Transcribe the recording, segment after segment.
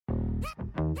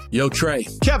Yo, Trey.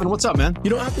 Kevin, what's up, man? You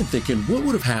know, I've been thinking, what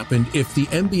would have happened if the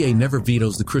NBA never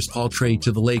vetoes the Chris Paul trade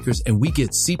to the Lakers and we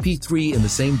get CP3 in the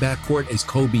same backcourt as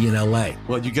Kobe in LA?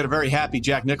 Well, you get a very happy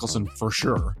Jack Nicholson for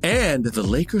sure. And the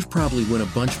Lakers probably win a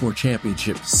bunch more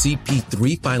championships.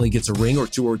 CP3 finally gets a ring or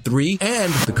 2 or 3,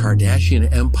 and the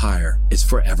Kardashian empire is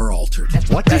forever altered.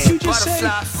 What did you just say?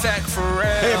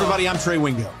 Hey, everybody, I'm Trey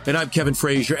Wingo. And I'm Kevin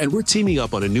Frazier, and we're teaming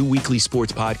up on a new weekly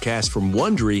sports podcast from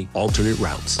Wondery, Alternate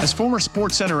Routes. As former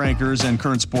Sports Center anchors and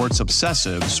current sports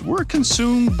obsessives, we're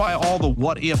consumed by all the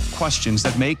what-if questions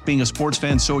that make being a sports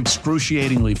fan so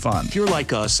excruciatingly fun. If you're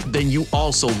like us, then you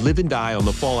also live and die on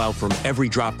the fallout from every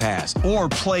drop pass. Or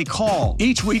play call.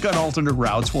 Each week on Alternate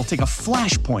Routes, we'll take a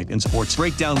flashpoint in sports,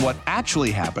 break down what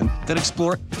actually happened, then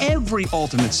explore every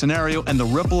alternate scenario and the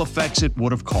ripple effects it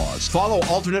would have caused. Follow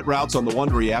Alternate Routes on the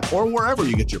Wondery app or wherever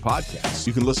you get your podcasts.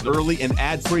 You can listen early and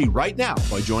ad-free right now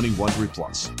by joining Wondery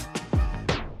Plus.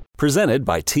 Presented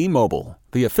by T-Mobile,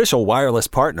 the official wireless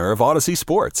partner of Odyssey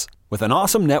Sports. With an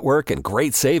awesome network and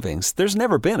great savings, there's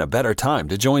never been a better time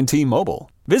to join T-Mobile.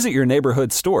 Visit your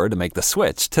neighborhood store to make the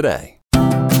switch today.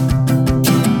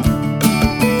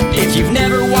 If you've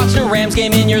never watched a Rams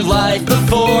game in your life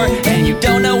before, and you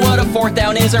don't know what a fourth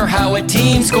down is or how a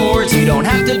team scores, you don't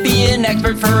have to be an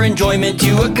expert for enjoyment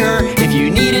to occur. If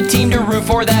you need a team to root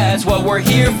for, that's what we're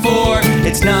here for.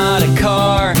 It's not a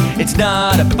car, it's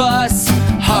not a bus.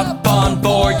 Hop on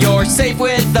board, you're safe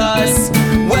with us.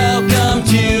 Welcome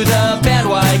to the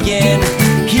bandwagon.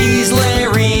 He's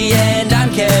Larry and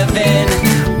I'm Kevin.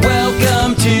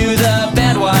 Welcome to the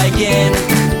bandwagon.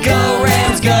 Go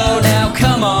Rams, go now,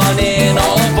 come on in,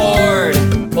 all aboard.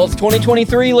 Well, it's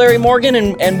 2023, Larry Morgan,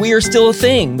 and we are still a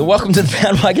thing. The Welcome to the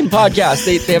Bandwagon podcast.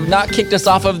 They have not kicked us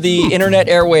off of the internet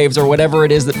airwaves or whatever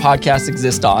it is that podcasts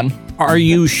exist on. Are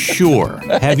you sure?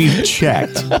 Have you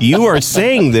checked? You are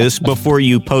saying this before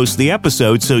you post the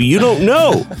episode, so you don't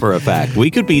know for a fact. We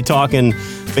could be talking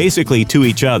basically to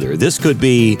each other. This could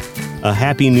be a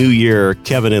Happy New Year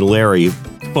Kevin and Larry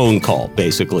phone call,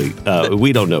 basically.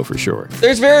 We don't know for sure.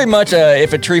 There's very much a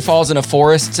if a tree falls in a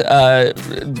forest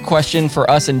question for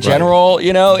us in general. Right.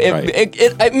 You know,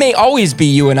 it may always be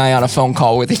you and I on a phone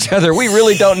call with each other. We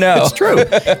really don't know. It's true.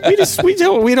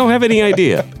 We don't have any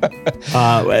idea.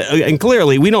 And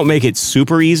clearly, we don't make it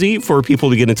super easy for people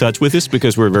to get in touch with us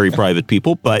because we're very private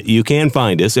people. But you can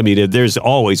find us. I mean, there's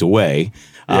always a way.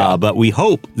 Yeah. But we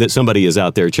hope that somebody is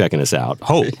out there checking us out.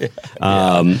 Hope.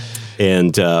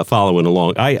 And following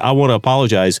along. I want to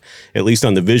apologize, at least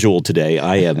on the visual today.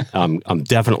 I'm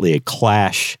definitely a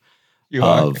clash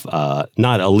of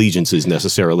not allegiances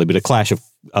necessarily, but a clash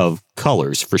of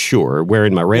colors for sure.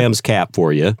 Wearing my Rams cap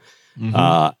for you,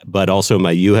 but also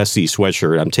my USC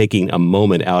sweatshirt. I'm taking a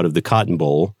moment out of the Cotton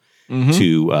Bowl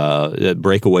to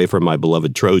break away from my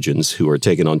beloved Trojans, who are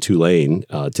taking on Tulane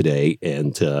today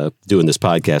and doing this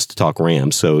podcast to talk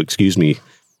Rams. So excuse me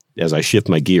as I shift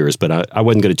my gears, but I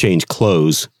wasn't going to change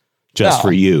clothes just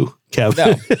for you,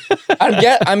 Kevin. No.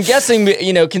 I'm guessing,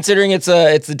 you know, considering it's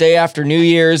the day after New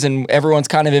Year's and everyone's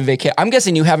kind of in vacation, I'm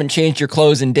guessing you haven't changed your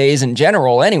clothes in days in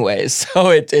general anyways. So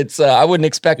it's I wouldn't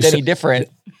expect any different.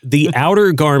 The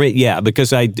outer garment, yeah,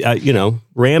 because I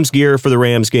Rams gear for the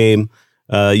Rams game,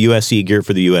 USC gear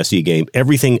for the USC game.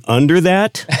 Everything under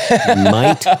that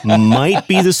might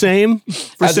be the same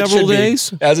for several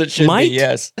days. As it should be,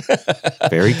 yes.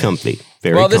 Very comfy.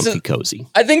 Cozy.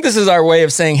 I think this is our way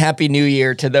of saying Happy New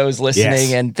Year to those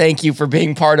listening, and thank you for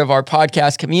being part of our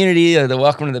podcast community, the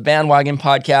Welcome to the Bandwagon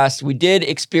podcast. We did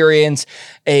experience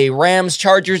a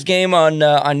Rams-Chargers game on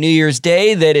New Year's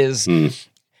Day that is...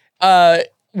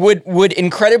 Would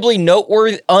incredibly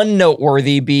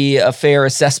unnoteworthy be a fair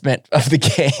assessment of the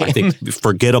game? I think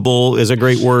forgettable is a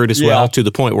great word as well, to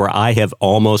the point where I have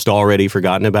almost already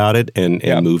forgotten about it and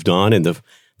moved on. And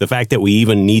the fact that we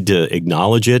even need to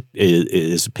acknowledge it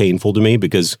is painful to me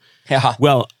because,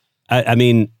 well, I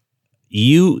mean,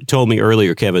 you told me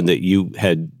earlier, Kevin, that you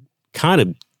had kind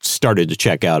of started to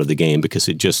check out of the game because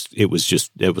it was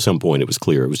at some point it was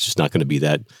clear it was just not going to be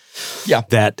that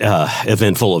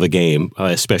eventful of a game,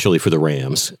 especially for the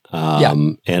Rams.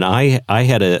 And I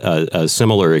had a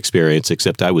similar experience,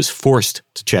 except I was forced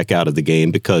to check out of the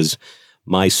game because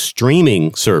my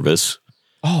streaming service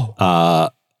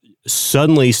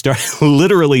suddenly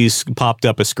literally popped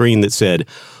up a screen that said,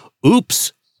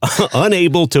 "Oops,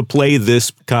 unable to play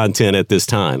this content at this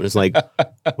time." And it's like,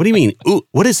 what do you mean?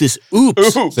 What is this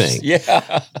oops thing?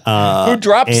 Yeah. Who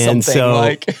dropped something?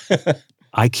 So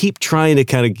I keep trying to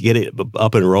kind of get it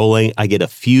up and rolling. I get a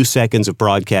few seconds of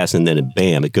broadcast and then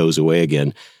bam, it goes away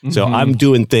again. So I'm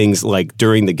doing things like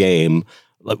during the game,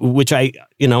 which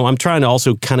I'm trying to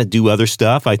also kind of do other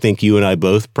stuff. I think you and I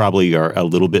both probably are a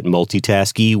little bit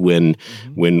multitasky when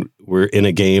we're in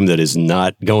a game that is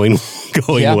not going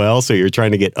well. So you're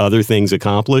trying to get other things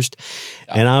accomplished.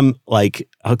 Yeah. And I'm like,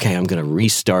 okay, I'm going to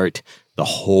restart the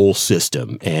whole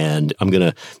system, and I'm going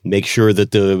to make sure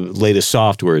that the latest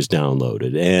software is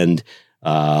downloaded. And,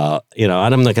 and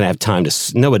I'm not going to have time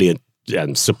to, nobody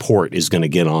and support is going to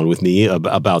get on with me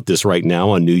about this right now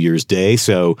on New Year's Day.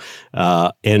 So,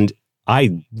 and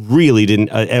I really didn't,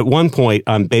 at one point,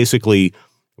 I'm basically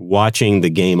watching the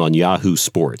game on Yahoo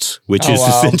Sports, which is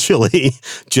essentially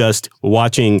just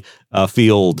watching a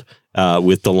field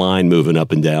with the line moving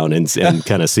up and down and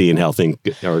kind of seeing how things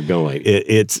are going.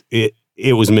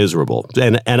 It was miserable.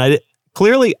 And I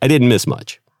didn't miss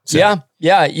much. So.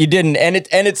 Yeah, you didn't, and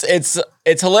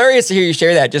it's hilarious to hear you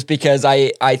share that. Just because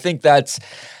I think that's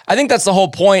the whole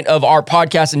point of our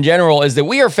podcast in general, is that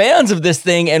we are fans of this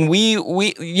thing, and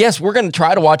yes, we're going to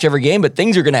try to watch every game, but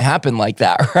things are going to happen like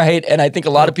that, right? And I think a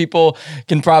lot of people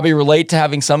can probably relate to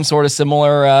having some sort of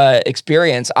similar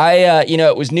experience.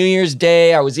 It was New Year's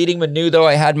Day. I was eating menudo.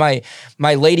 I had my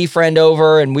lady friend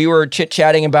over, and we were chit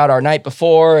chatting about our night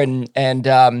before, and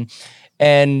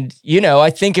I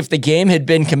think if the game had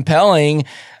been compelling,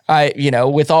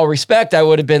 with all respect, I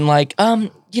would have been like,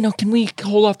 can we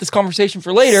hold off this conversation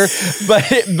for later? But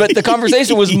the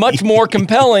conversation was much more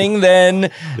compelling than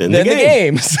the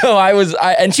game. So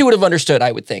and she would have understood,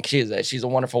 I would think. She's a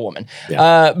wonderful woman.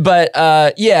 Yeah.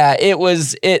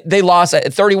 They lost at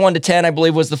 31-10, I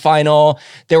believe was the final.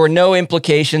 There were no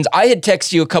implications. I had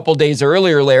texted you a couple days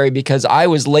earlier, Larry, because I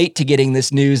was late to getting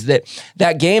this news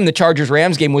that game, the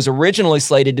Chargers-Rams game, was originally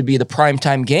slated to be the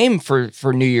primetime game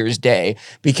for New Year's Day,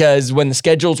 because when the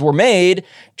schedules were made,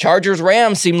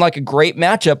 Chargers-Rams seemed like a great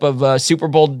matchup of a Super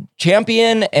Bowl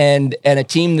champion and a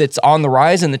team that's on the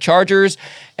rise in the Chargers.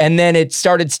 And then it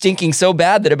started stinking so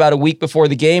bad that about a week before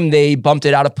the game, they bumped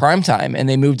it out of primetime and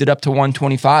they moved it up to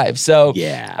 125. So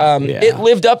it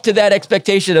lived up to that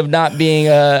expectation of not being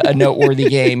a noteworthy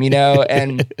game,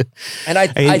 and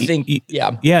I think.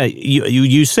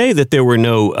 You say that there were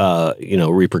no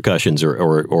repercussions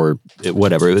or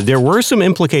whatever. There were some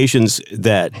implications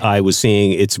that I was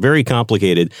seeing. It's very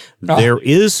complicated. There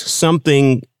is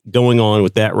something going on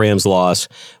with that Rams loss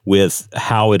with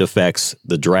how it affects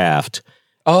the draft.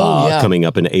 Coming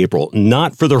up in April,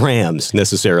 not for the Rams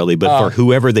necessarily, but for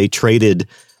whoever they traded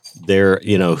their,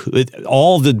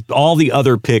 all the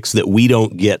other picks that we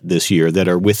don't get this year that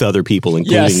are with other people,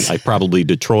 including probably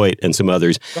Detroit and some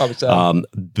others,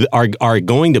 are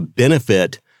going to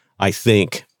benefit, I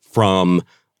think, from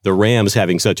the Rams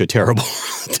having such a terrible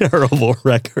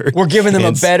record. We're giving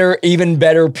them even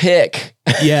better pick.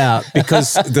 Yeah,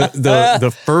 because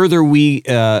the further we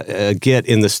get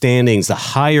in the standings, the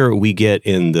higher we get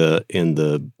in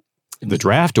the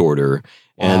draft order,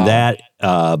 and that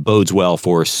bodes well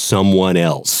for someone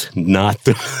else, not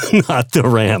the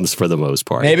Rams for the most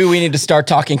part. Maybe we need to start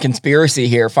talking conspiracy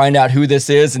here. Find out who this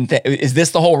is, and is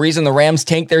this the whole reason the Rams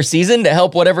tanked their season, to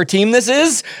help whatever team this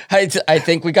is? I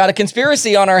think we got a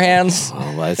conspiracy on our hands.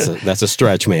 Oh, that's a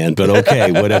stretch, man. But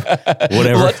okay,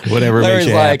 whatever makes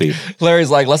you happy. Larry's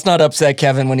like, let's not upset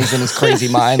Kevin when he's in his crazy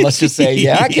mind. Let's just say,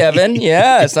 yeah, Kevin,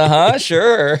 yes,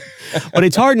 sure. But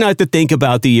it's hard not to think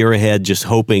about the year ahead, just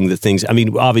hoping that things. I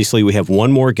mean, obviously, we have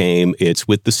one more game. It's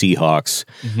with the Seahawks.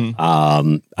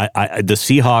 Mm-hmm. The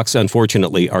Seahawks,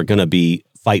 unfortunately, are going to be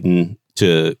fighting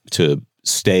to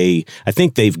stay. I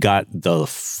think they've got the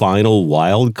final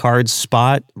wild card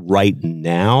spot right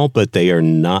now, but they are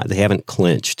not. They haven't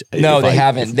clinched. No, they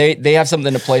haven't. They have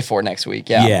something to play for next week.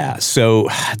 Yeah. Yeah. So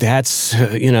that's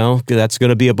that's going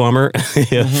to be a bummer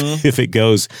if it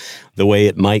goes the way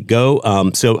it might go.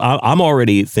 So I'm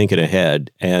already thinking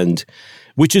ahead, and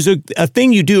which is a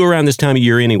thing you do around this time of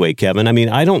year anyway, Kevin. I mean,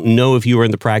 I don't know if you are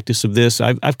in the practice of this.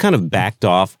 I've kind of backed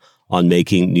off on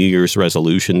making New Year's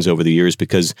resolutions over the years,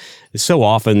 because so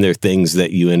often they're things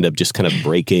that you end up just kind of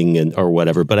breaking or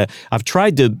whatever. But I've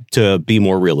tried to be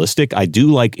more realistic. I do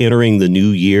like entering the new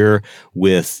year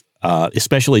with,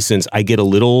 especially since I get a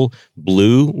little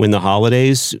blue when the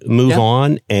holidays move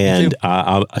on. And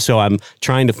so I'm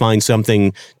trying to find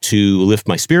something to lift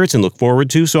my spirits and look forward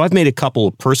to. So I've made a couple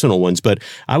of personal ones, but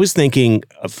I was thinking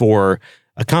for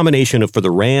a combination for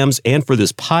the Rams and for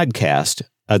this podcast,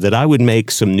 that I would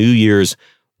make some New Year's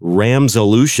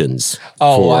Ramsolutions.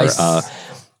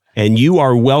 And you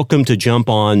are welcome to jump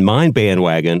on my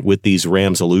bandwagon with these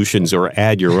Ramsolutions or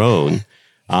add your own.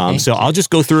 So I'll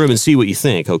just go through them and see what you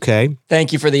think, okay?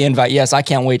 Thank you for the invite. Yes, I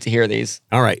can't wait to hear these.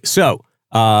 All right. So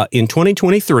in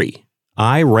 2023,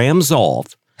 I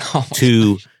Ramsolve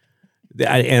to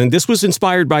and this was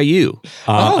inspired by you.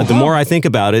 The more I think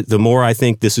about it, the more I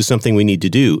think this is something we need to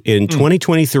do. In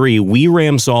 2023, we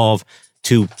Ramsolve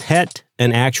to pet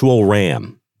an actual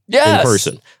ram in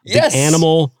person. Yes. The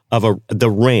animal of the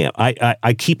ram.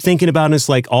 I keep thinking about it. It's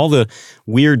like all the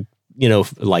weird,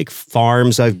 like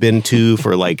farms I've been to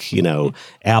for like,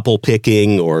 apple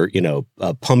picking or,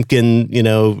 pumpkin,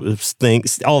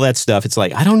 things, all that stuff. It's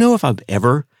like, I don't know if I've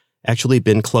ever actually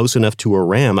been close enough to a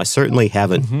ram. I certainly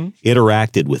haven't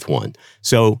interacted with one.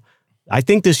 So I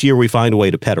think this year we find a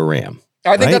way to pet a ram.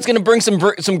 I think that's going to bring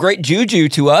some great juju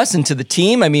to us and to the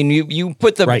team. I mean, you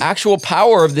put the actual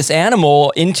power of this animal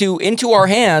into our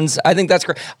hands. I think that's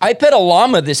great. I pet a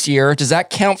llama this year. Does that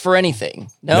count for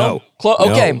anything? No.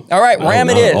 Okay. No. All right. No,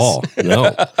 ram it is. All.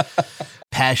 No.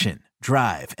 Passion,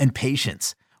 drive, and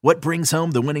patience. What brings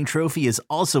home the winning trophy is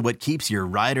also what keeps your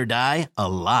ride or die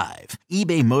alive.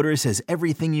 eBay Motors has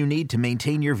everything you need to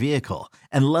maintain your vehicle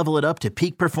and level it up to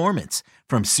peak performance,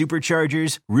 from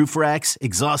superchargers, roof racks,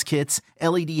 exhaust kits,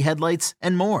 LED headlights,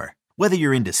 and more. Whether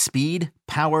you're into speed,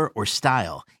 power, or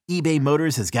style, eBay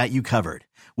Motors has got you covered.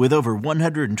 With over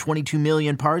 122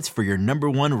 million parts for your number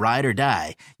one ride or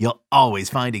die, you'll always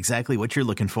find exactly what you're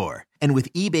looking for. And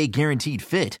with eBay Guaranteed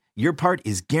Fit, your part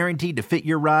is guaranteed to fit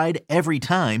your ride every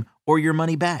time or your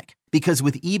money back. Because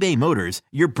with eBay Motors,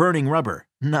 you're burning rubber,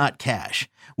 not cash.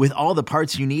 With all the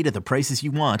parts you need at the prices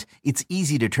you want, it's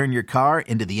easy to turn your car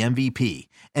into the MVP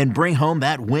and bring home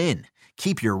that win.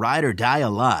 Keep your ride or die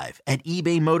alive at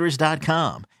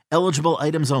ebaymotors.com. Eligible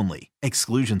items only.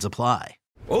 Exclusions apply.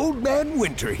 Old Man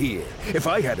Winter here. If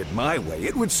I had it my way,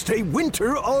 it would stay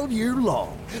winter all year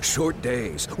long. Short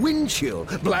days, wind chill,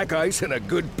 black ice, and a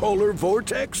good polar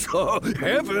vortex. Oh,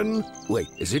 heaven. Wait,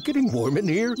 is it getting warm in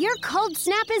here? Your cold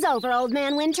snap is over, Old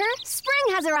Man Winter.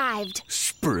 Spring has arrived.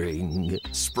 Spring.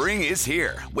 Spring is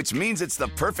here, which means it's the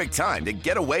perfect time to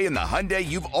get away in the Hyundai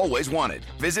you've always wanted.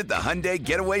 Visit the Hyundai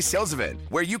Getaway Sales Event,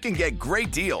 where you can get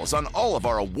great deals on all of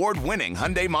our award-winning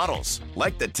Hyundai models,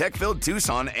 like the tech-filled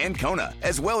Tucson and Kona,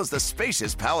 as well as the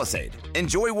spacious Palisade.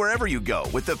 Enjoy wherever you go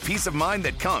with the peace of mind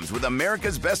that comes with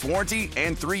America's best warranty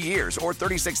and 3 years or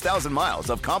 36,000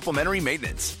 miles of complimentary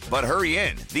maintenance. But hurry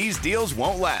in, these deals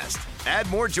won't last. Add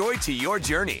more joy to your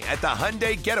journey at the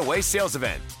Hyundai Getaway Sales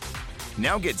Event.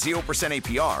 Now get 0%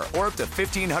 APR or up to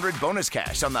 $1,500 bonus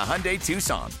cash on the Hyundai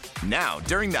Tucson. Now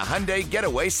during the Hyundai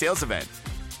Getaway Sales Event.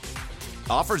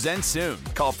 Offers end soon.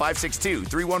 Call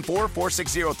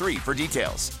 562-314-4603 for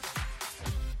details.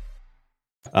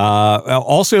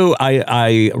 Also,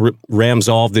 I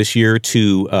Ramsolve this year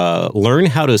to learn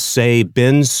how to say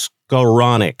Ben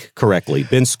Skowronek correctly.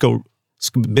 Ben Skowronek.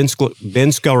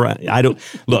 I don't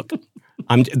look.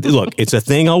 It's a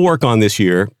thing I'll work on this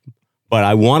year, but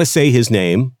I want to say his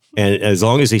name, and as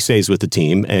long as he stays with the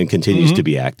team and continues to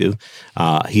be active,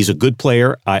 he's a good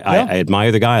player. I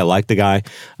admire the guy. I like the guy,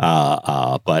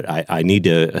 but I need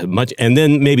to and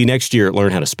then maybe next year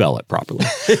learn how to spell it properly.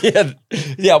 Baby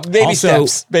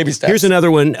steps. Here's another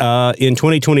one. In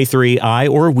 2023, I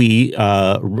or we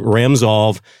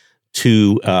Ramsolve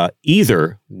to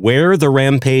either wear the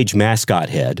Rampage mascot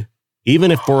head,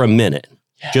 even if for a minute,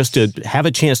 just to have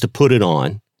a chance to put it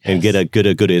on and get a good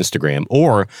Instagram,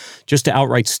 or just to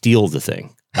outright steal the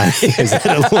thing. Is that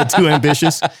a little too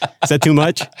ambitious? Is that too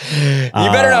much? You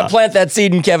better not plant that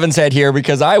seed in Kevin's head here,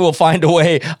 because I will find a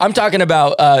way. I'm talking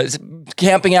about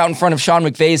camping out in front of Sean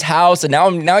McVay's house, and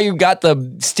now you've got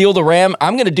the steal the ram.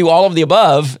 I'm going to do all of the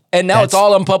above, and now it's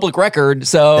all on public record.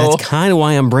 So that's kind of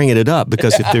why I'm bringing it up,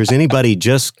 because if there's anybody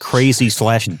just crazy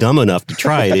 / dumb enough to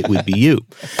try it, it would be you.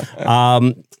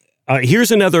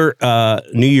 Here's another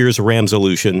New Year's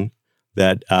Ramsolution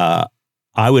that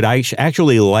I would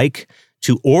actually like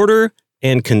to order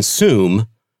and consume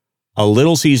a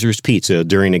Little Caesars pizza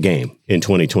during a game in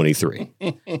 2023.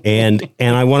 and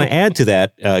I want to add to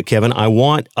that, Kevin, I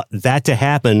want that to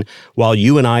happen while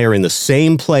you and I are in the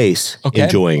same place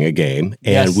enjoying a game,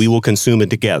 and we will consume it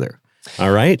together.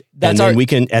 All right? And then we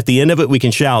can, at the end of it, we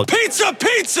can shout, "Pizza,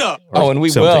 pizza!" And we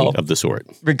something will. of the sort.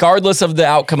 Regardless of the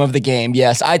outcome of the game,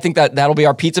 yes. I think that'll be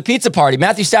our pizza party.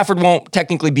 Matthew Stafford won't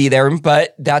technically be there,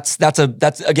 but that's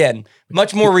again,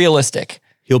 much more realistic.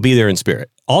 He'll be there in spirit.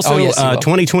 Also,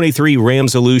 2023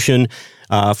 Ramsolution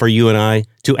for you and I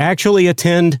to actually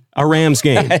attend a Rams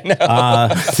game.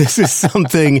 This is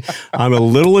something I'm a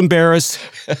little embarrassed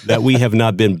that we have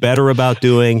not been better about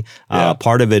doing.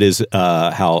 Part of it is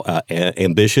how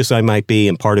ambitious I might be,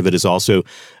 and part of it is also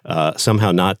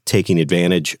somehow not taking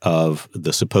advantage of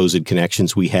the supposed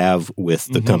connections we have with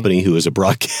the company who is a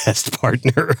broadcast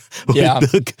partner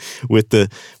with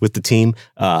the team.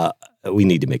 We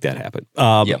need to make that happen.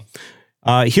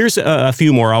 Here's a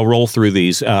few more. I'll roll through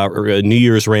these. New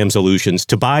Year's Rams solutions.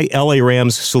 To buy LA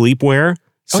Rams sleepwear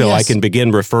so I can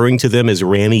begin referring to them as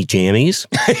Rammy Jammies.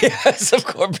 Yes, of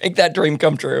course. Make that dream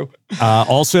come true.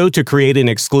 Also, to create an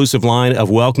exclusive line of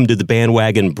Welcome to the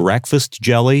Bandwagon breakfast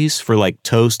jellies for like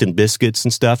toast and biscuits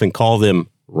and stuff and call them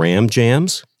Ram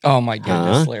Jams. Oh, my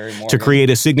goodness, Larry Morgan. To create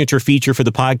a signature feature for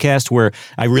the podcast where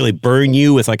I really burn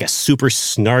you with like a super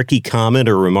snarky comment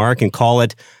or remark and call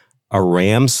it a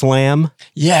Ram Slam.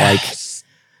 Yes.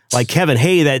 Like Kevin,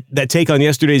 hey, that take on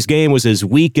yesterday's game was as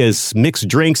weak as mixed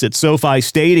drinks at SoFi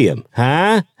Stadium.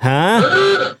 Huh?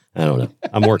 I don't know.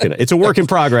 I'm working it. It's a work in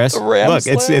progress. Look,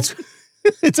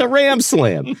 it's a Ram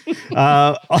Slam.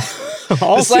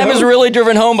 The slam is really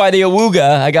driven home by the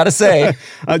awooga, I got to say.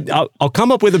 I'll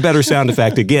come up with a better sound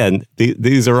effect again.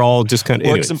 These are all just kind of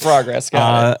works in progress.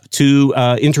 Got it. To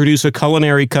introduce a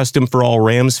culinary custom for all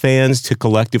Rams fans to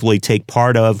collectively take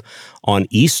part of on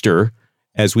Easter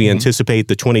as we anticipate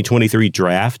the 2023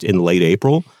 draft in late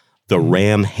April. The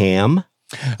Ram Ham.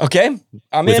 Okay,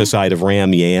 I'm with in. a side of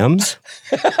Ram Yams.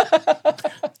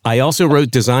 I also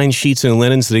wrote design sheets and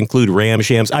linens that include Ram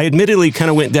Shams. I admittedly kind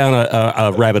of went down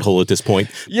a rabbit hole at this point.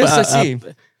 Yes, I see.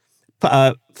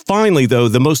 Finally, though,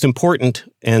 the most important,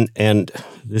 and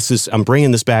this is, I'm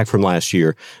bringing this back from last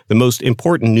year, the most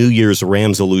important New Year's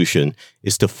Ramsolution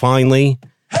is to finally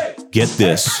get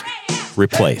this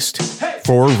replaced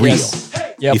for real. Yes.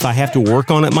 Yep. If I have to work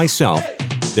on it myself,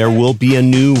 there will be a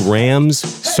new Rams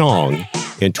song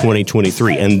in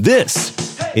 2023. And this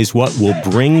is what will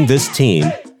bring this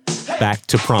team back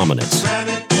to prominence.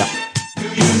 Yep.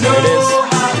 There it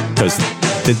is.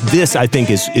 Because this, I think,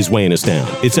 is weighing us down.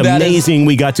 It's amazing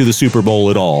we got to the Super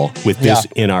Bowl at all with this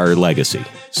in our legacy.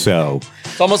 So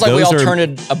it's almost like we all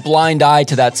turned a blind eye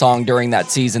to that song during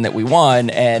that season that we won,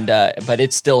 and but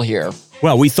it's still here.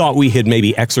 Well, we thought we had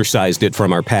maybe exorcised it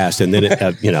from our past, and then it,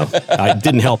 it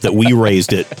didn't help that we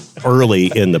raised it early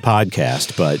in the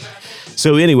podcast. But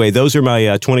so anyway, those are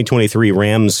my 2023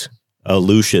 Rams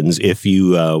allusions. If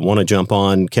you want to jump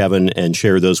on, Kevin, and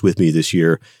share those with me this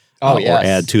year, or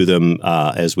add to them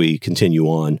as we continue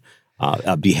on,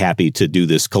 I'd be happy to do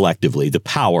this collectively. The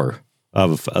power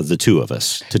of the two of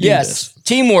us to do this.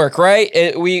 Teamwork, right?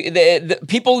 The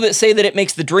people that say that it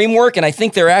makes the dream work, and I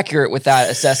think they're accurate with that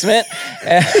assessment.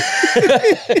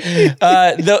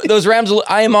 Those Rams,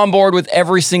 I am on board with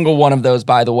every single one of those,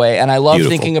 by the way. And I love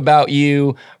thinking about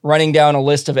you running down a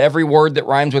list of every word that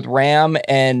rhymes with Ram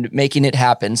and making it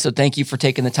happen. So thank you for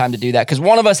taking the time to do that, because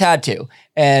one of us had to,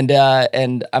 and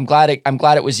I'm glad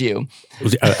it was you.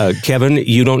 Kevin,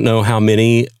 you don't know how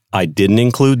many I didn't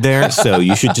include there, so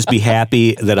you should just be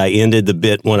happy that I ended the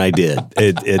bit when I did.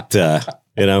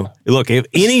 Look, if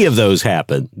any of those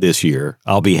happen this year,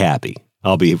 I'll be happy.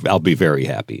 I'll be very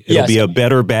happy. It'll be a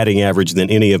better batting average than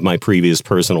any of my previous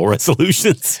personal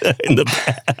resolutions in the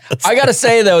past. I gotta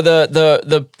say though,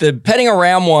 the petting a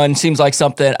ram one seems like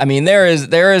something. I mean, there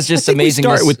is just amazing.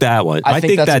 Start with that one. I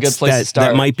think that's a good place to start.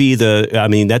 That might be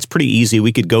that's pretty easy.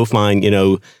 We could go find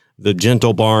the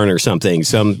Gentle Barn or something,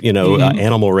 some,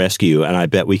 animal rescue. And I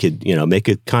bet we could, make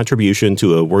a contribution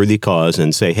to a worthy cause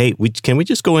and say, hey, can we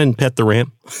just go in and pet the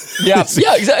ram? Yeah,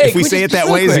 exactly. If we say it that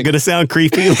way, is it going to sound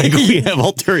creepy? Like we have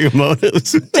ulterior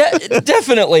motives?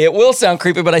 Definitely. It will sound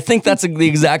creepy, but I think that's the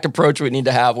exact approach we need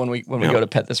to have when we go to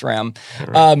pet this ram.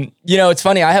 Right. It's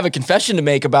funny. I have a confession to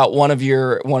make about one of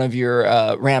your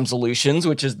Ramsolutions,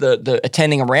 which is the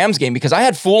attending a Rams game, because I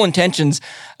had full intentions.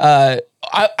 I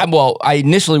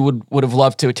initially would have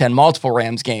loved to attend multiple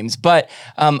Rams games, but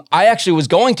I actually was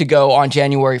going to go on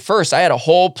January 1st. I had a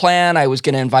whole plan. I was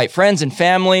going to invite friends and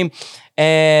family,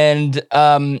 and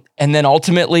then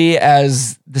ultimately,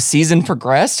 as the season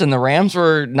progressed and the Rams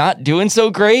were not doing so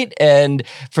great, and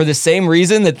for the same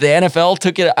reason that the NFL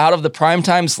took it out of the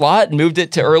primetime slot and moved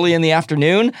it to early in the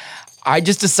afternoon, I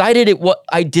just decided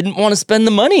I didn't want to spend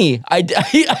the money. I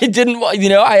didn't,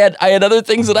 I had other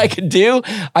things that I could do.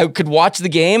 I could watch the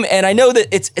game, and I know that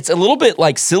it's a little bit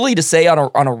like silly to say on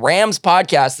a Rams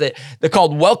podcast that they're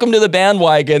called Welcome to the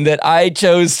Bandwagon, that I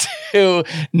chose to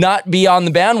not be on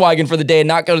the bandwagon for the day and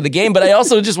not go to the game. But I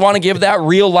also just want to give that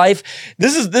real life.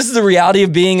 This is the reality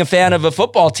of being a fan of a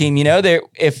football team.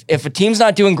 If a team's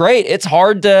not doing great, it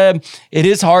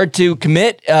is hard to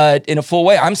commit in a full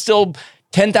way. I'm still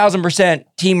 10,000%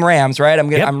 Team Rams, right?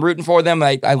 I'm rooting for them.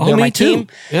 They're my team.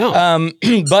 Yeah.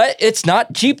 But it's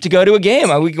not cheap to go to a game.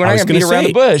 We're not going to beat around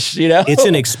the bush, It's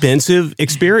an expensive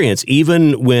experience,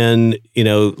 even when,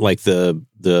 like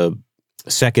the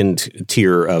second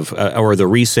tier of or the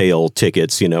resale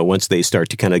tickets, once they start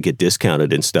to kind of get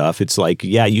discounted and stuff, it's like,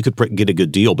 yeah, you could get a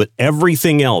good deal, but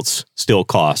everything else still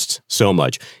costs so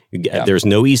much. Yeah. There's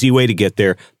no easy way to get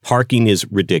there. Parking is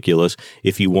ridiculous.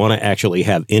 If you want to actually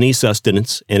have any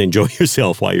sustenance and enjoy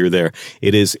yourself while you're there,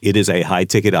 it is a high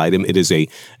ticket item. It is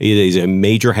a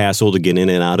major hassle to get in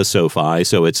and out of SoFi.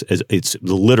 So it's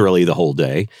literally the whole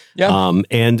day. Yeah.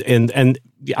 And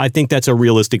I think that's a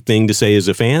realistic thing to say as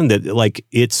a fan, that like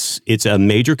it's a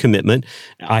major commitment.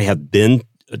 I have been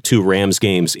to Rams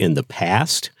games in the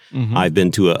past. Mm-hmm. I've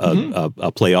been to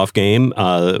a playoff game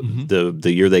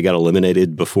the year they got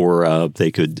eliminated before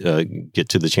they could get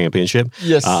to the championship.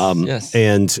 Yes, yes.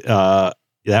 And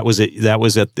that was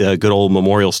at the good old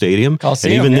Memorial Stadium.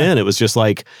 Coliseum, and even then, it was just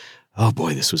like, oh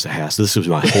boy, this was a hassle. This was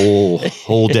my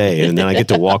whole day, and then I get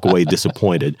to walk away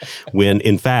disappointed. When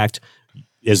in fact,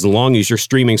 as long as your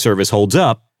streaming service holds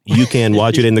up, you can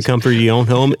watch it in the comfort of your own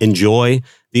home, enjoy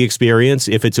the experience.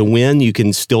 If it's a win, you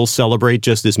can still celebrate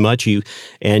just as much.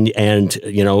 And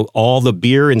all the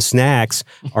beer and snacks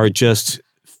are just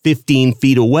 15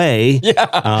 feet away,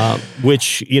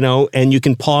 which, and you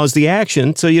can pause the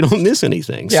action so you don't miss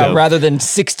anything. Yeah, so, rather than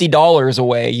 $60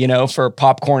 away, for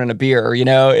popcorn and a beer,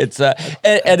 it's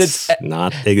it's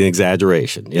not an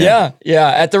exaggeration. Yeah.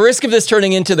 At the risk of this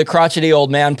turning into the crotchety old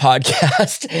man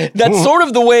podcast, that's sort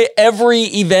of the way every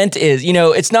event is.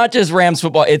 It's not just Rams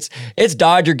football. It's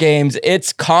Dodger games.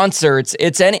 It's concerts.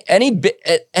 It's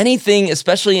anything,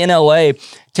 especially in LA.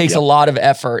 Takes a lot of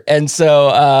effort. And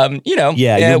so, you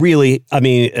really,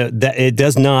 that it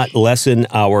does not lessen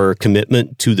our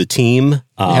commitment to the team.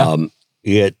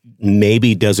 It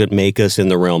maybe doesn't make us in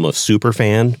the realm of super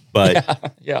fan, but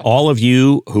all of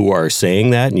you who are saying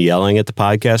that and yelling at the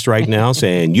podcast right now,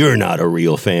 saying you're not a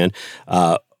real fan,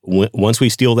 once we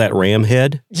steal that ram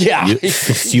head,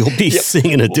 you'll be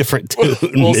singing a different tune.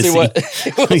 We'll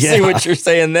see what you're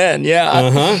saying then.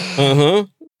 Yeah.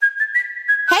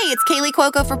 Hey, it's Kaylee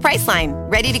Cuoco for Priceline.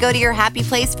 Ready to go to your happy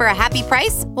place for a happy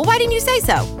price? Well, why didn't you say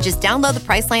so? Just download the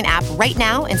Priceline app right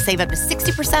now and save up to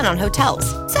 60% on hotels.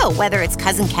 So whether it's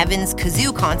Cousin Kevin's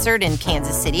Kazoo Concert in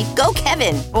Kansas City, go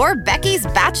Kevin, or Becky's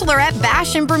Bachelorette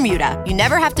Bash in Bermuda, you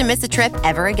never have to miss a trip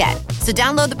ever again. So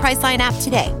download the Priceline app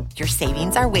today. Your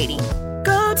savings are waiting.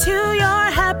 Go to your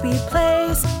happy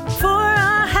place for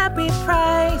a happy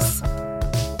price.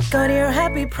 Go to your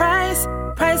happy price,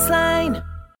 Priceline.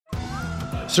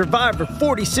 Survivor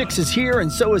 46 is here, and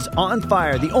so is On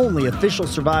Fire, the only official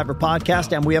Survivor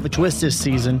podcast, and we have a twist this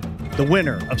season. The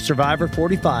winner of Survivor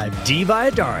 45, Dee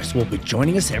Valladares, will be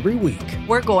joining us every week.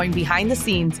 We're going behind the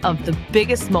scenes of the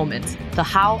biggest moments, the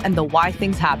how and the why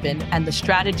things happen, and the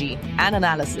strategy and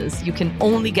analysis you can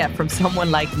only get from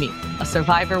someone like me, a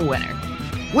Survivor winner.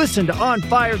 Listen to On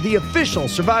Fire, the official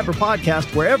Survivor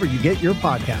podcast, wherever you get your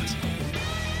podcasts.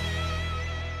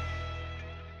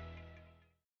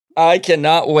 I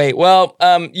cannot wait. Well,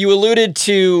 you alluded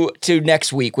to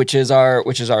next week, which is our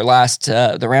last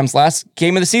the Rams' last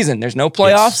game of the season. There's no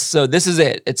playoffs, so this is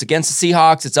it. It's against the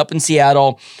Seahawks. It's up in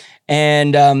Seattle,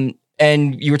 and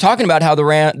you were talking about how the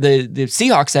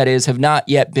Seahawks, that is, have not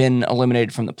yet been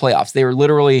eliminated from the playoffs. They were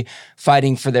literally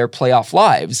fighting for their playoff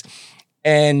lives,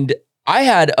 and I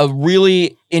had a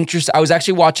really I was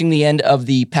actually watching the end of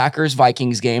the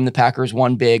Packers-Vikings game. The Packers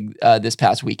won big this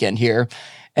past weekend here.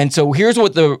 And so here's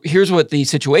what the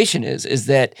situation is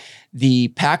that the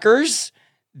Packers,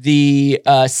 the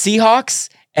Seahawks,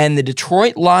 and the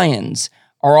Detroit Lions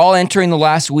are all entering the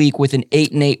last week with an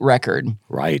 8-8 record.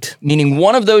 Right. Meaning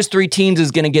one of those three teams is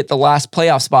going to get the last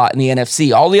playoff spot in the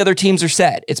NFC. All the other teams are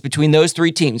set. It's between those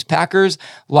three teams, Packers,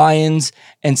 Lions,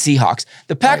 and Seahawks.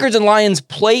 The Packers and Lions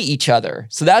play each other.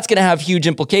 So that's going to have huge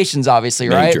implications, obviously,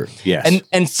 Major, right? yes.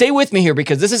 And stay with me here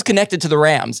because this is connected to the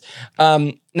Rams.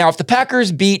 Now, if the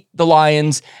Packers beat the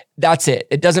Lions, that's it.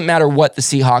 It doesn't matter what the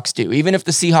Seahawks do. Even if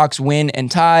the Seahawks win and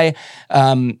tie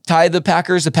the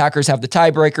Packers have the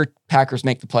tiebreaker, Packers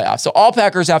make the playoffs. So all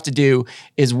Packers have to do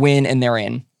is win and they're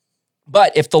in.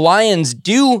 But if the Lions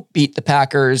do beat the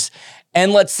Packers,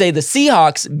 and let's say the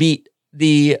Seahawks beat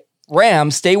the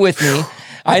Rams, stay with me.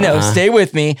 I know, stay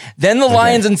with me. Then the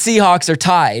Lions and Seahawks are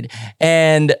tied,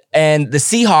 and the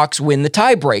Seahawks win the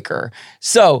tiebreaker.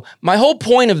 So my whole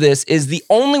point of this is the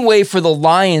only way for the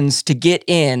Lions to get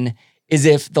in is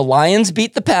if the Lions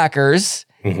beat the Packers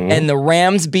and the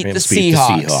Rams beat the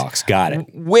Seahawks. Got it.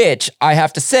 Which I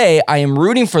have to say, I am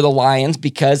rooting for the Lions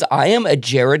because I am a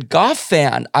Jared Goff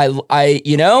fan. I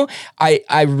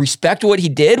respect what he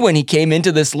did when he came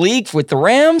into this league with the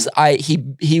Rams.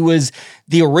 He was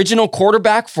the original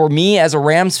quarterback for me as a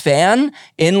Rams fan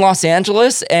in Los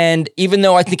Angeles. And even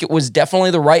though I think it was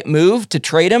definitely the right move to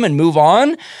trade him and move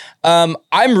on, I'm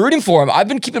rooting for him. I've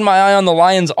been keeping my eye on the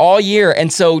Lions all year.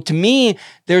 And so to me,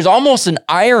 there's almost an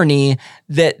irony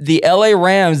that the LA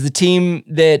Rams, the team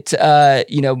that,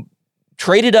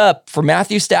 traded up for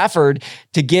Matthew Stafford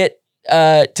to get,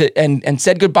 and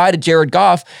said goodbye to Jared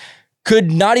Goff, could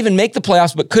not even make the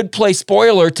playoffs, but could play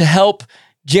spoiler to help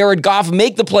Jared Goff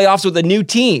make the playoffs with a new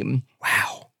team.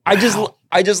 Wow. I just love it.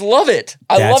 I love it so much.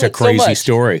 That's a crazy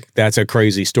story. That's a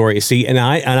crazy story. See, and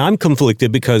I'm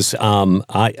conflicted because as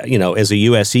a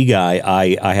USC guy,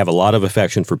 I have a lot of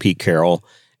affection for Pete Carroll,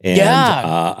 and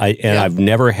I've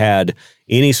never had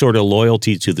any sort of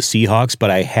loyalty to the Seahawks, but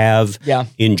I have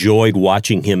enjoyed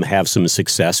watching him have some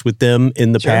success with them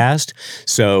in the past.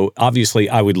 So obviously,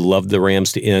 I would love the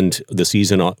Rams to end the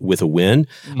season with a win.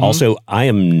 Mm-hmm. Also, I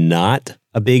am not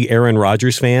a big Aaron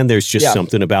Rodgers fan. There's just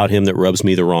something about him that rubs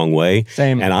me the wrong way.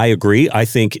 Same. And I agree. I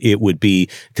think it would be,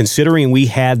 considering we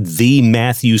had the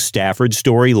Matthew Stafford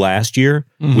story last year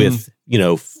with,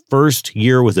 first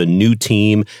year with a new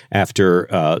team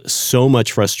after so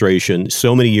much frustration,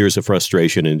 so many years of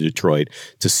frustration in Detroit,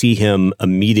 to see him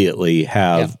immediately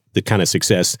have the kind of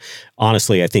success,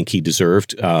 honestly, I think he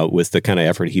deserved with the kind of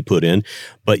effort he put in.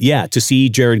 But to see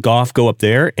Jared Goff go up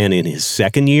there and in his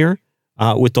second year,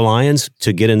 with the Lions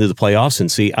to get into the playoffs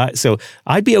and see. So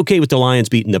I'd be okay with the Lions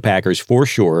beating the Packers for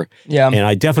sure. Yeah. And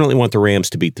I definitely want the Rams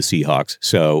to beat the Seahawks.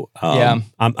 So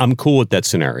I'm cool with that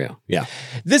scenario. Yeah.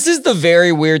 This is the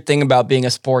very weird thing about being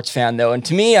a sports fan, though. And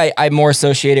to me, I more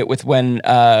associate it with when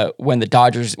the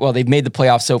Dodgers, they've made the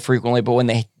playoffs so frequently, but when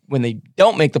they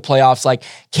don't make the playoffs, like,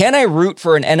 can I root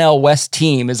for an NL West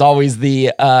team is always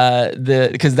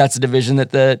because that's the division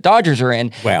that the Dodgers are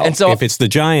in. Well, and so if it's the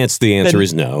Giants, the answer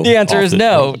is no. The answer is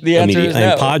no. The answer is no.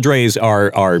 And Padres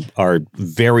are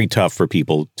very tough for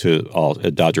people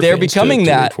Dodger They're fans becoming to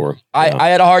that. root for. I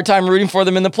had a hard time rooting for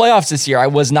them in the playoffs this year. I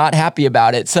was not happy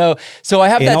about it. So I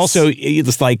have that. And also,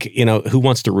 it's like, who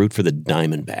wants to root for the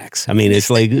Diamondbacks? I mean, it's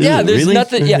like, there's really?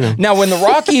 nothing. Yeah. Now, when the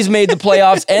Rockies made the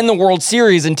playoffs and the World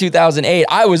Series in 2008,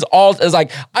 I was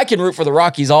like, I can root for the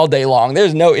Rockies all day long.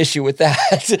 There's no issue with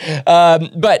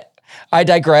that. But I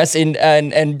digress.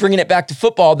 And bringing it back to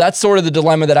football, that's sort of the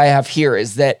dilemma that I have here,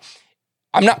 is that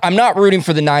I'm not rooting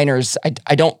for the Niners.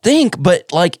 I don't think,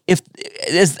 but like, if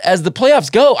as the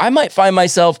playoffs go, I might find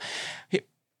myself,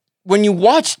 when you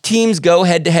watch teams go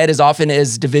head to head as often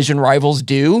as division rivals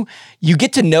do, you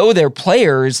get to know their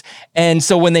players. And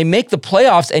so when they make the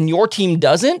playoffs and your team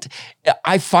doesn't,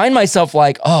 I find myself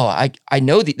like, I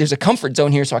know there's a comfort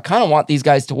zone here, so I kind of want these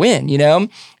guys to win,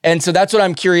 And so that's what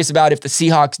I'm curious about. If the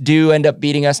Seahawks do end up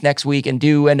beating us next week and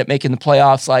do end up making the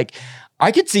playoffs, like,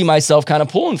 I could see myself kind of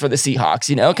pulling for the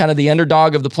Seahawks, kind of the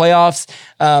underdog of the playoffs.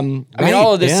 I mean,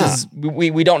 all of this is,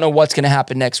 we don't know what's going to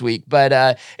happen next week,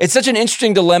 but it's such an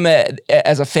interesting dilemma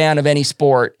as a fan of any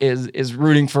sport is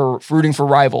rooting for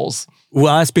rivals.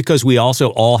 Well, that's because we also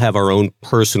all have our own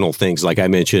personal things. Like I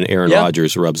mentioned, Aaron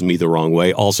Rodgers rubs me the wrong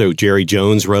way. Also, Jerry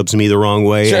Jones rubs me the wrong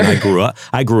way. Sure. And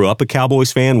I grew up a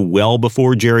Cowboys fan well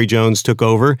before Jerry Jones took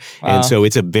over. Wow. And so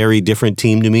it's a very different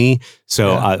team to me.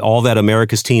 So all that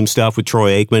America's team stuff with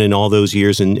Troy Aikman and all those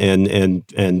years and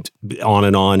on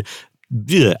and on.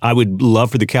 I would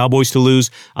love for the Cowboys to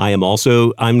lose. I'm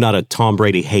not a Tom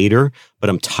Brady hater, but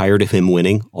I'm tired of him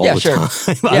winning all the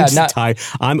time. I'm tired.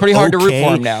 I'm pretty hard to root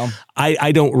for him now.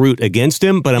 I don't root against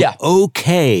him, but I'm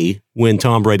okay when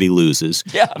Tom Brady loses.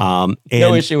 Yeah,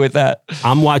 no issue with that.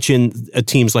 I'm watching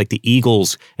teams like the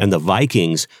Eagles and the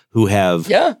Vikings who have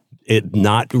it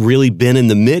not really been in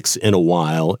the mix in a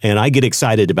while, and I get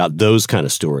excited about those kind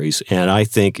of stories. And I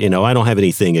think, I don't have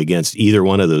anything against either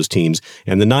one of those teams.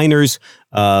 And the Niners,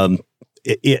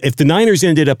 if the Niners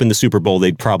ended up in the Super Bowl,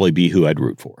 they'd probably be who I'd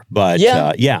root for. But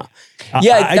I'd that's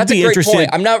be a great interested. point.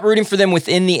 I'm not rooting for them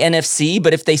within the NFC,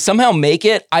 but if they somehow make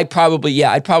it, I'd probably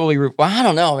root. Well, I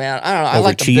don't know, man. I don't know. I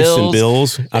like the Chiefs Bills. and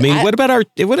Bills. I mean, what about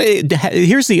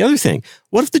here's the other thing.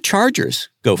 What if the Chargers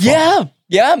go far?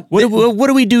 Yeah. What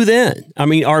do we do then? I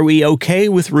mean, are we okay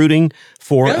with rooting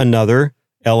for another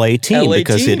LA team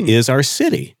because it is our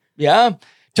city? Yeah.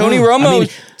 Tony Romo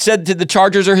said that the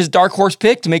Chargers are his dark horse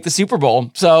pick to make the Super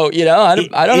Bowl. So, I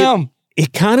don't know.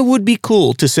 It kind of would be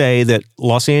cool to say that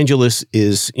Los Angeles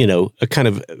is, a kind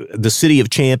of the city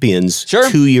of champions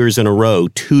 2 years in a row,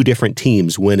 2 different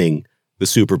teams winning the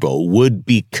Super Bowl would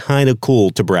be kind of cool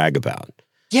to brag about.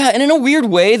 Yeah, and in a weird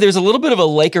way, there's a little bit of a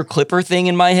Laker Clipper thing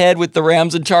in my head with the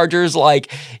Rams and Chargers.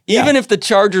 Like, even if the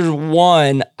Chargers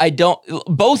won,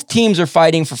 both teams are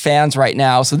fighting for fans right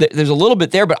now. So there's a little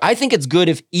bit there, but I think it's good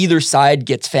if either side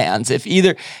gets fans. If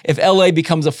LA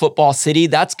becomes a football city,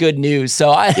 that's good news.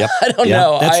 So I don't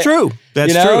know. That's true.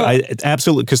 That's true.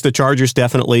 Absolutely. Because the Chargers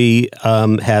definitely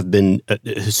have been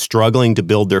struggling to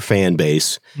build their fan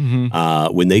base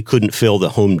when they couldn't fill the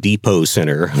Home Depot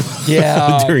Center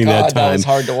during that time. That was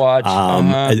hard to watch.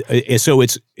 So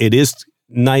it is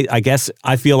nice. I guess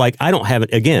I feel like I don't have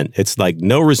it. Again, it's like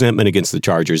no resentment against the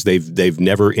Chargers. They've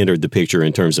never entered the picture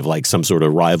in terms of like some sort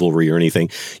of rivalry or anything.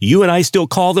 You and I still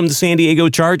call them the San Diego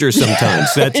Chargers sometimes.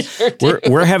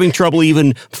 We're having trouble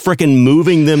even frickin'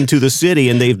 moving them to the city,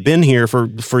 and they've been here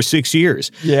for 6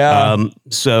 years. Yeah.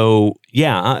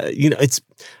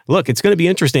 Look, it's going to be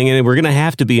interesting, and we're going to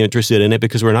have to be interested in it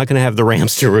because we're not going to have the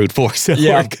Rams to root for. So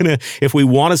we're going to, if we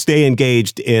want to stay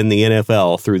engaged in the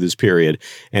NFL through this period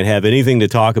and have anything to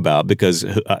talk about, because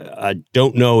I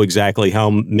don't know exactly how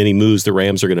many moves the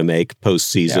Rams are going to make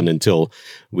postseason until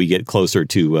we get closer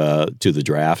to the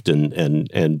draft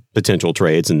and potential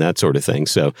trades and that sort of thing.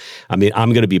 So, I mean, I'm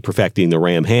going to be perfecting the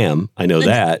Ram ham. I know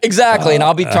that. Exactly. And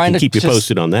I'll be trying to keep you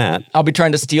posted on that. I'll be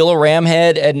trying to steal a Ram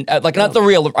head and not the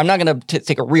real, I'm not going to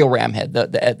take a real Ram head,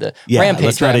 the Rampage.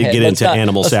 Let's try to get into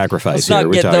animal sacrifice here.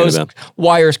 Let's not get those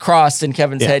wires crossed in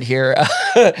Kevin's head here.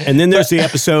 And then there's the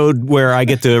episode where I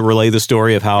get to relay the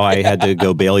story of how I had to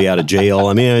go bail you out of jail.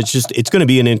 I mean, it's going to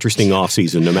be an interesting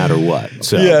offseason no matter what.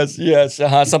 So Yes.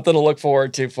 Something to look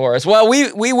forward to for us. Well,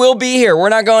 we will be here. We're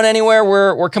not going anywhere.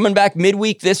 We're coming back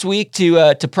midweek this week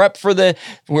to prep for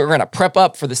we're going to prep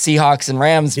up for the Seahawks and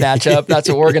Rams matchup. That's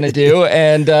what we're going to do.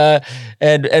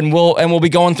 And we'll be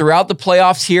going throughout the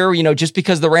playoffs here. You know, just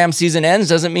because the Rams season ends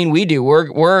doesn't mean we do.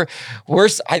 I'm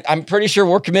pretty sure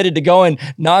we're committed to going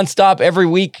nonstop every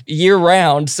week, year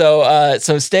round. So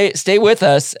stay with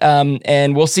us.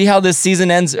 And we'll see how this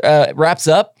season ends, wraps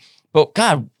up. But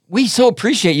God, we so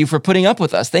appreciate you for putting up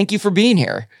with us. Thank you for being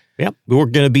here. Yep. We're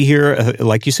going to be here,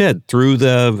 like you said, through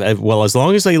as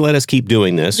long as they let us keep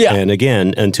doing this. Yeah. And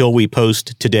again, until we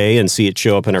post today and see it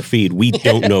show up in our feed, we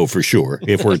don't know for sure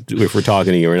if we're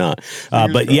talking to you or not.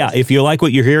 But yeah, if you like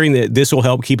what you're hearing, this will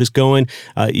help keep us going.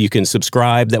 You can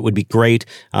subscribe. That would be great.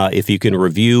 If you can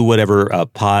review whatever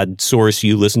pod source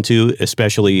you listen to,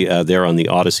 especially there on the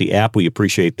Odyssey app, we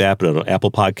appreciate that. But on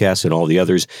Apple Podcasts and all the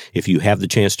others, if you have the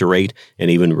chance to rate and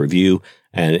even review,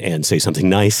 and say something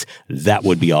nice, that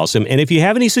would be awesome. And if you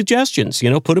have any suggestions,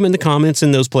 put them in the comments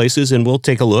in those places, and we'll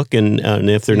take a look. And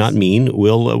if they're not mean,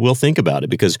 we'll think about it,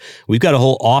 because we've got a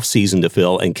whole off season to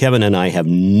fill, and Kevin and I have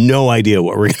no idea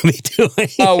what we're going to be doing.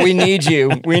 Oh, we need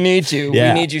you. We need you.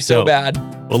 Yeah. We need you so bad.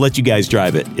 We'll let you guys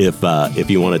drive it if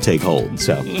you want to take hold.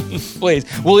 So please,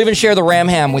 we'll even share the Ram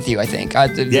ham with you. I think,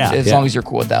 as long as you're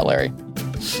cool with that, Larry.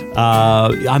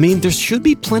 I mean, there should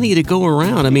be plenty to go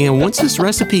around. I mean, once this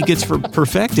recipe gets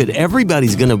perfected,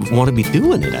 everybody's going to want to be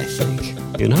doing it, I think.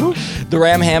 The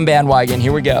Ram ham bandwagon.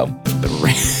 Here we go. Welcome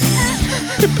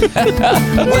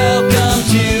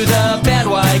to the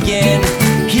bandwagon.